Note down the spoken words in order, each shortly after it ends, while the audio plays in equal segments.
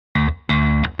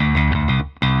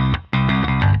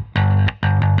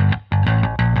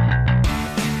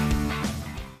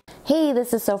Hey,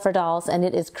 this is Sew for Dolls, and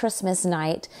it is Christmas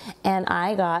night, and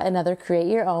I got another Create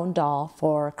Your Own doll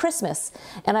for Christmas.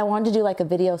 And I wanted to do like a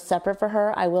video separate for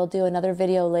her. I will do another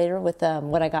video later with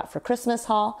what I got for Christmas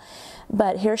haul.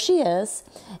 But here she is,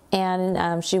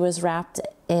 and she was wrapped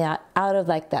out of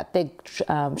like that big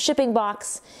shipping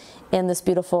box in this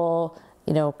beautiful,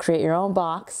 Create Your Own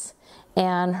box.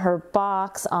 And her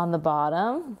box on the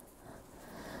bottom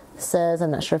says,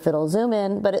 I'm not sure if it'll zoom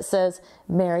in, but it says,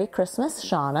 Merry Christmas,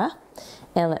 Shauna.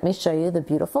 And let me show you the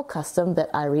beautiful custom that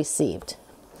I received.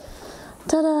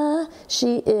 Ta-da!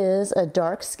 She is a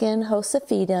dark-skinned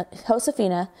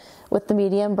Josefina with the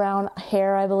medium brown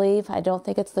hair, I believe. I don't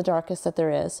think it's the darkest that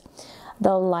there is.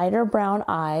 The lighter brown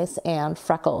eyes and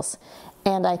freckles.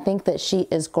 And I think that she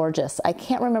is gorgeous. I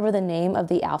can't remember the name of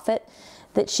the outfit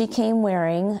that she came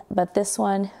wearing, but this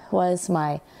one was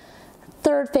my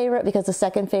third favorite because the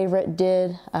second favorite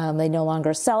they no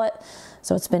longer sell it,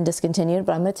 so it's been discontinued.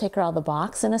 But I'm going to take her out of the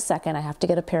box in a second. I have to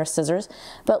get a pair of scissors,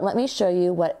 but let me show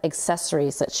you what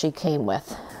accessories that she came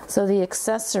with. So the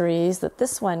accessories that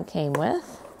this one came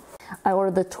with, I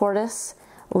ordered the tortoise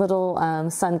little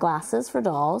sunglasses for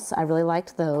dolls. I really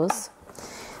liked those.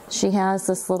 She has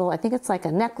this little, I think it's like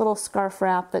a neck little scarf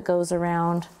wrap that goes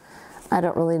around. I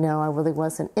don't really know. I really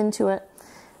wasn't into it.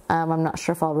 I'm not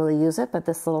sure if I'll really use it, but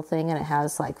this little thing, and it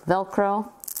has like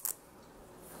Velcro.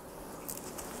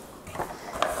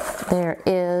 There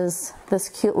is this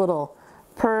cute little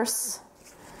purse,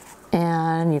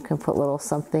 and you can put little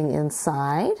something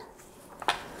inside.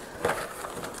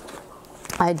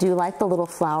 I do like the little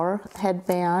flower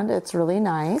headband. It's really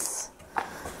nice.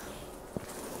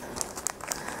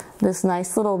 This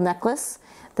nice little necklace.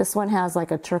 This one has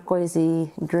like a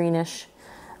turquoisey greenish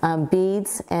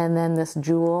beads, and then this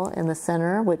jewel in the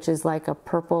center, which is like a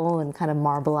purple and kind of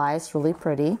marbleized, really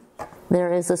pretty.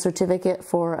 There is a certificate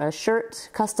for a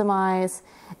shirt, customize,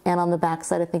 and on the back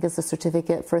side I think it's a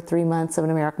certificate for 3 months of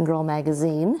an American Girl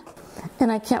magazine.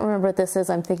 And I can't remember what this is.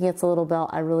 I'm thinking it's a little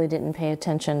belt. I really didn't pay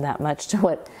attention that much to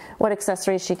what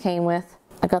accessories she came with.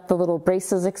 I got the little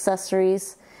braces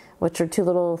accessories, which are two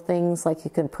little things like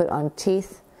you can put on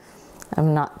teeth.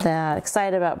 I'm not that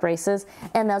excited about braces.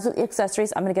 And those are the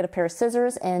accessories. I'm going to get a pair of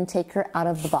scissors and take her out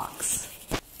of the box.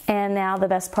 And now the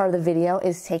best part of the video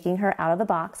is taking her out of the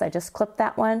box. I just clipped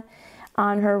that one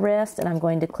on her wrist, and I'm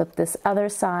going to clip this other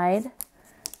side.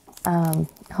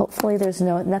 Hopefully there's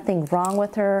nothing wrong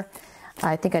with her.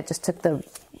 I think I just took the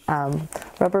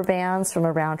rubber bands from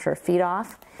around her feet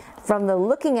off. From the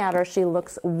looking at her, she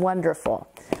looks wonderful.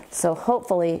 So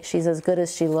hopefully she's as good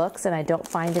as she looks, and I don't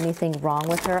find anything wrong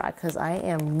with her because I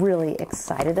am really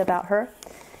excited about her.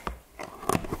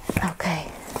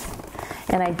 Okay.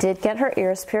 And I did get her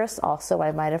ears pierced also.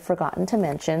 I might have forgotten to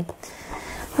mention.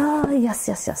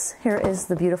 Yes. Here is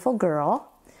the beautiful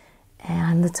girl.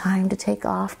 And the time to take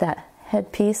off that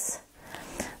headpiece,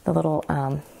 the little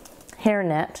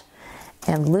hairnet,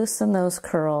 and loosen those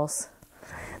curls.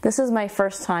 This is my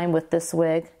first time with this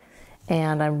wig,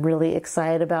 and I'm really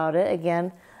excited about it.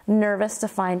 Again, nervous to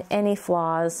find any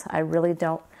flaws. I really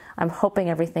don't. I'm hoping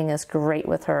everything is great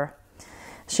with her.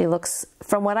 She looks,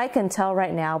 from what I can tell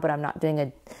right now, but I'm not doing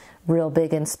a real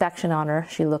big inspection on her,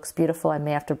 she looks beautiful. I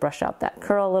may have to brush out that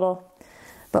curl a little.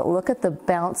 But look at the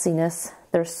bounciness.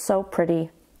 They're so pretty.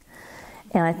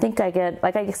 And I think I get,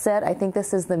 like I said, I think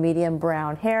this is the medium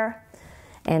brown hair.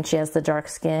 And she has the dark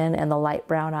skin and the light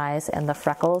brown eyes and the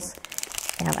freckles.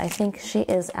 And I think she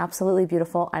is absolutely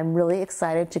beautiful. I'm really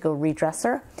excited to go redress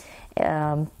her.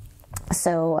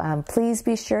 Please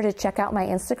be sure to check out my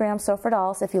Instagram, Sew for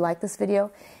Dolls. If you like this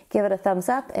video, give it a thumbs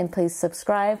up and please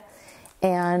subscribe.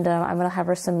 And I'm going to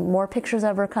have some more pictures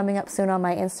of her coming up soon on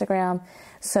my Instagram.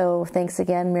 So thanks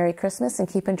again. Merry Christmas, and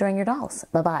keep enjoying your dolls.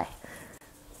 Bye-bye.